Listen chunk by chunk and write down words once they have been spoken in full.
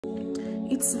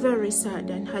It's very sad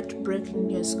and heartbreaking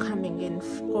news coming in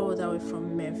all the way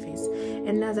from Memphis.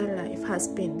 Another life has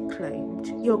been claimed.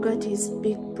 Gotti's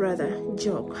big brother,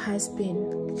 Jook, has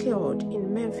been killed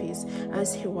in Memphis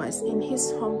as he was in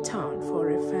his hometown for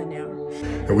a funeral.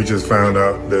 And we just found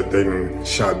out that they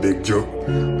shot Big Jook.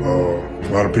 A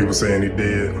lot of people saying he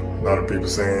did. A lot of people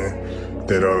saying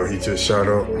that he just shot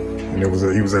up. And he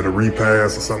was at a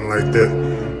repass or something like that.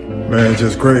 Man,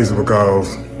 just crazy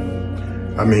because,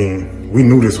 I mean, we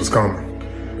knew this was coming.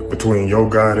 Between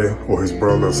Gotti or his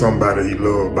brother, somebody he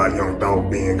loved by young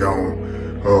Dolph being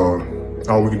gone.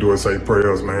 All we can do is say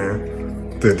prayers,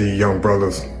 man, that these young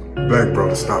brothers, black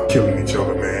brothers, stop killing each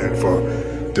other, man, for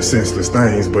the senseless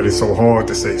things. But it's so hard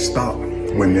to say stop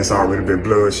when there's already been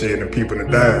bloodshed and people that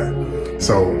died.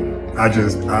 So I'm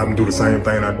gonna do the same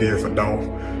thing I did for Dolph.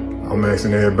 I'm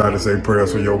asking everybody to say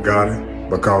prayers for Gotti.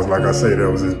 Because, like I said, that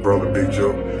was his brother, Big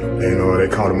Jook, and they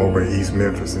caught him over in East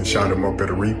Memphis and shot him up at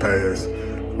a repass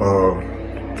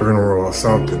funeral or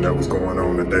something that was going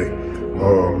on today.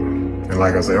 And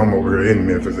like I say, I'm over here in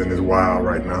Memphis and it's wild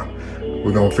right now.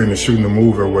 We're gonna finish shooting the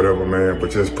movie or whatever, man,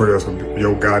 but just prayers for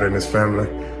Gotti and his family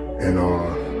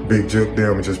and Big Jook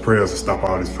them, and just prayers to stop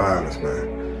all this violence,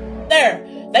 man.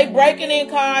 They breaking in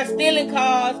cars, stealing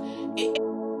cars.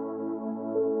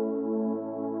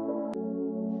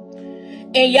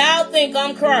 And y'all think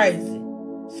I'm crazy.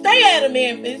 Stay out of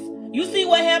Memphis. You see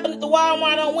what happened at the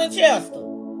Walmart on Winchester?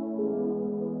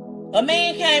 A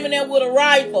man came in there with a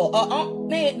rifle.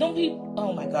 Man, them people,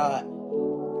 oh my God.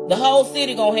 The whole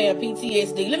city gonna have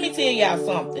PTSD. Let me tell y'all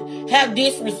something. How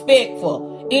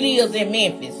disrespectful it is in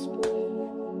Memphis.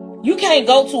 You can't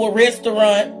go to a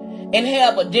restaurant and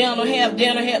have dinner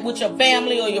with your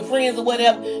family or your friends or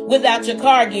whatever without your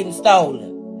car getting stolen.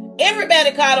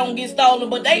 Everybody's car don't get stolen,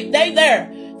 but they there.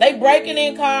 They breaking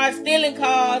in cars, stealing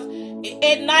cars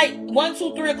at night, 1,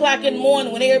 2, 3 o'clock in the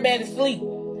morning when everybody's asleep.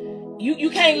 You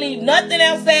can't leave nothing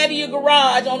outside of your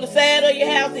garage, on the side of your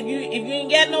house. If you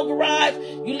ain't got no garage,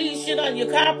 you leave shit on your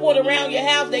carport around your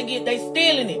house. They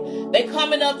stealing it. They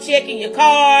coming up checking your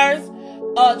cars,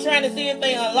 trying to see if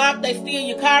they unlocked. They steal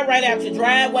your car right out your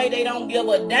driveway. They don't give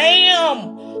a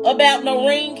damn about no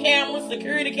ring cameras,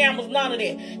 security cameras, none of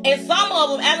that. And some of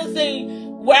them, I done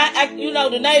seen where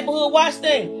the neighborhood watch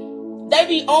thing. They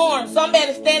be armed.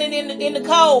 Somebody standing in the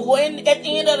cold or at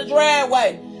the end of the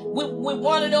driveway with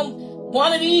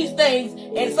one of these things,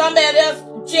 and somebody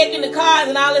else checking the cars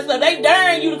and all that stuff. They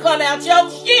daring you to come out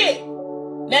your shit.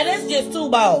 Now that's just too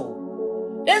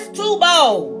bold. That's too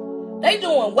bold. They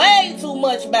doing way too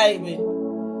much, baby.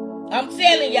 I'm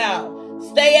telling y'all.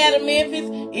 Stay out of Memphis.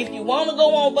 If you want to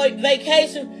go on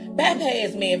vacation,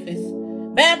 bypass Memphis.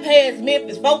 Bypass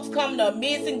Memphis. Folks coming up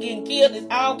missing, getting killed. There's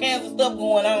all kinds of stuff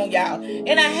going on, y'all.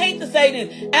 And I hate to say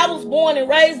this. I was born and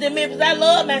raised in Memphis. I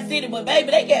love my city, but baby,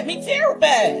 they got me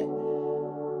terrified.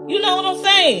 You know what I'm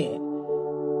saying?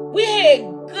 We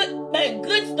had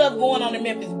good stuff going on in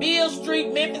Memphis. Beale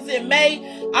Street, Memphis in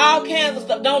May, all kinds of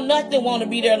stuff. Don't nothing want to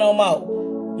be there no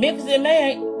more. Memphis in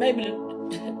May ain't, baby,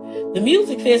 the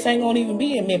music fest ain't gonna even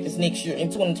be in Memphis next year in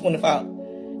 2025.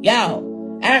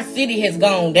 Y'all, our city has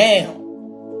gone down.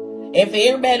 And for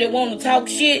everybody that want to talk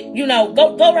shit,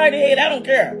 go right ahead. I don't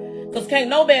care. Because can't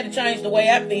nobody change the way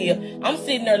I feel. I'm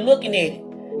sitting there looking at it.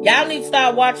 Y'all need to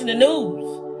start watching the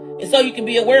news. And so you can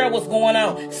be aware of what's going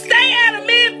on. Stay out of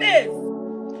Memphis!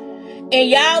 And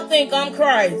y'all think I'm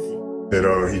crazy.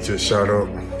 That he just shot up.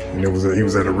 And he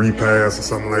was at a repass or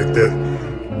something like that.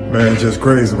 Man, just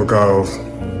crazy because,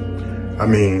 I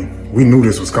mean, we knew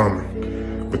this was coming.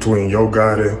 Between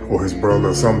Gotti or his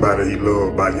brother, somebody he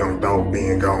loved by young Dolph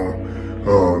being gone.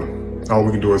 All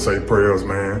we can do is say prayers,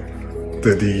 man,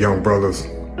 that these young brothers,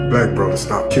 black brothers,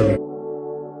 stop killing.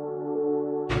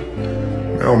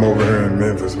 Now I'm over here in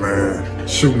Memphis, man,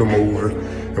 shooting a movie,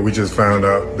 and we just found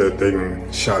out that they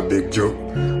shot Big Jook.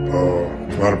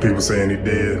 A lot of people saying he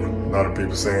did. A lot of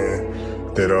people saying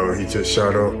that he just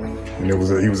shot up, and he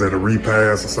was at a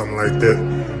repass or something like that.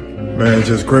 Man,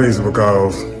 just crazy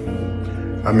because,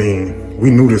 I mean, we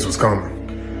knew this was coming.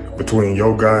 Between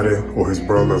Gotti or his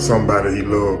brother, somebody he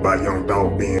loved by young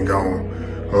Dolph being gone.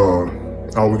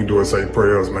 All we can do is say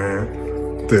prayers,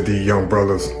 man, that these young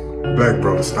brothers, black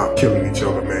brothers, stop killing each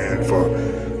other, man, for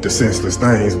the senseless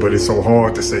things. But it's so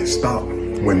hard to say stop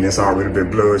when there's already been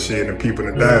bloodshed and people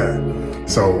that died.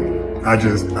 So I'm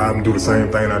gonna do the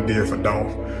same thing I did for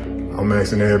Dolph. I'm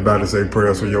asking everybody to say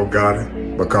prayers for Gotti.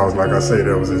 Because, like I said,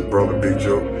 that was his brother, Big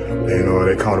Jook, and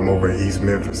they caught him over in East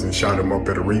Memphis and shot him up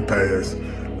at a repass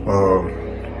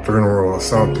funeral or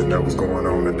something that was going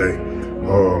on today.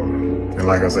 And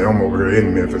like I say, I'm over here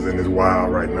in Memphis and it's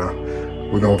wild right now.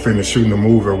 we're gonna finish shooting the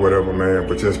movie or whatever, man.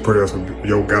 But just prayers with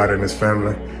your God and his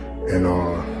family, and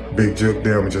Big Jook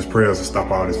them, and just prayers to stop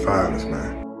all this violence,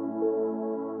 man.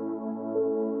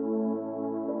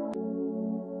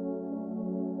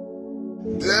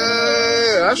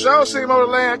 Yeah, I sure see him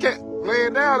over there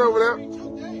laying down over there.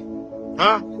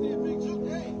 Huh?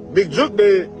 Big Jook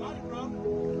dead.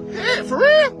 Yeah, for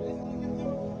real?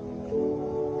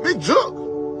 Big Jook.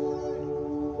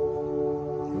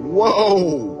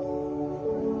 Whoa.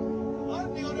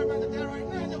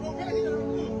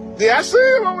 Yeah, I see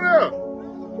him over there.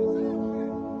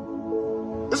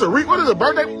 What is a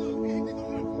birthday?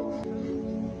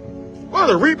 What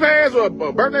is a repast or a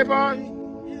birthday party?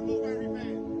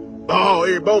 Oh,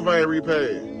 they both ain't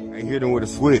repaid. They hit him with a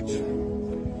switch.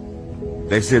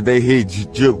 They said they hit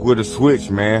Jook with a switch,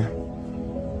 man.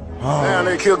 Oh. Man,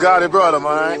 they killed Gotti brother,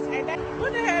 man.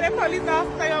 What the hell, that police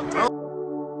officer over there?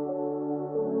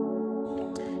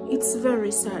 It's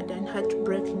very sad and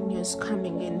heartbreaking news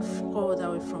coming in all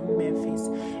the way from Memphis.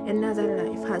 Another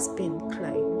life has been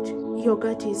claimed.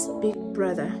 Gotti's big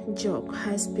brother, Jook,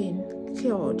 has been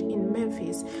killed in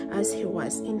Memphis as he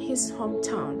was in his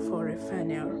hometown for a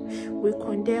funeral. We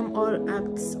condemn all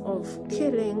acts of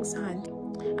killings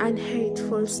and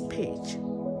hateful speech.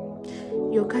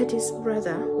 Gotti's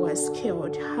brother was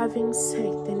killed having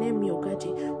said the name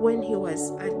Gotti when he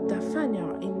was at the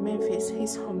funeral in Memphis,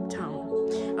 his hometown.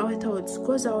 Our thoughts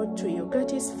goes out to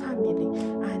Gotti's family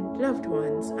and loved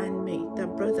ones, and may the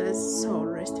brother's soul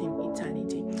rest in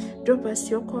eternity. Drop us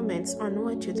your comments on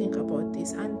what you think about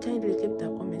this, and kindly keep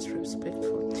the comments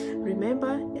respectful.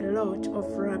 Remember, a lot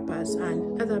of rappers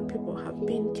and other people have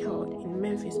been killed in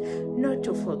Memphis, not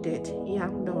to forget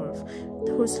young Dolph,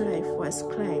 whose life was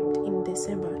claimed in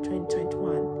December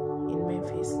 2021 in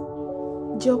Memphis.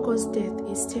 Jook's death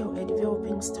is still a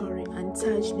developing story, and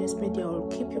Taj News Media will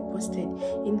keep you posted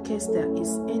in case there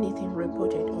is anything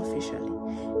reported officially.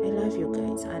 I love you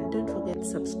guys, and don't forget to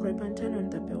subscribe and turn on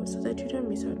the bell so that you don't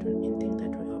miss out on anything that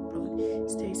we upload.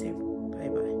 Stay safe. Bye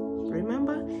bye.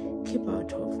 Remember, keep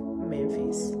out of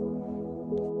Memphis.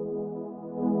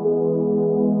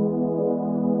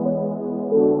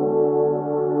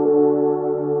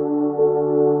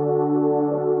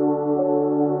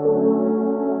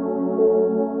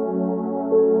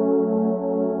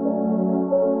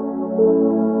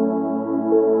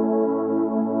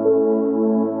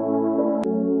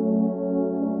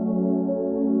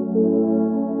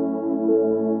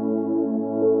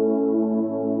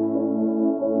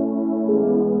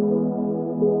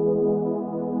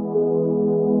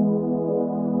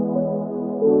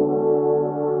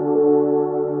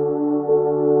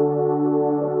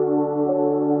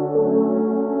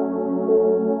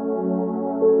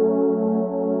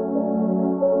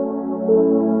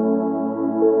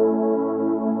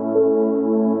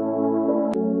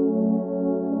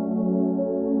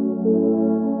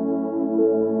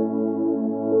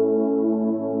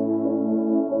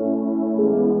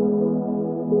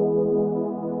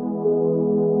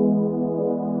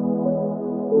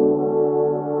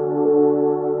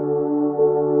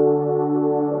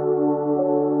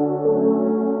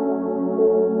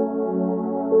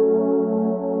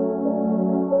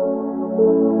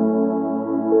 you.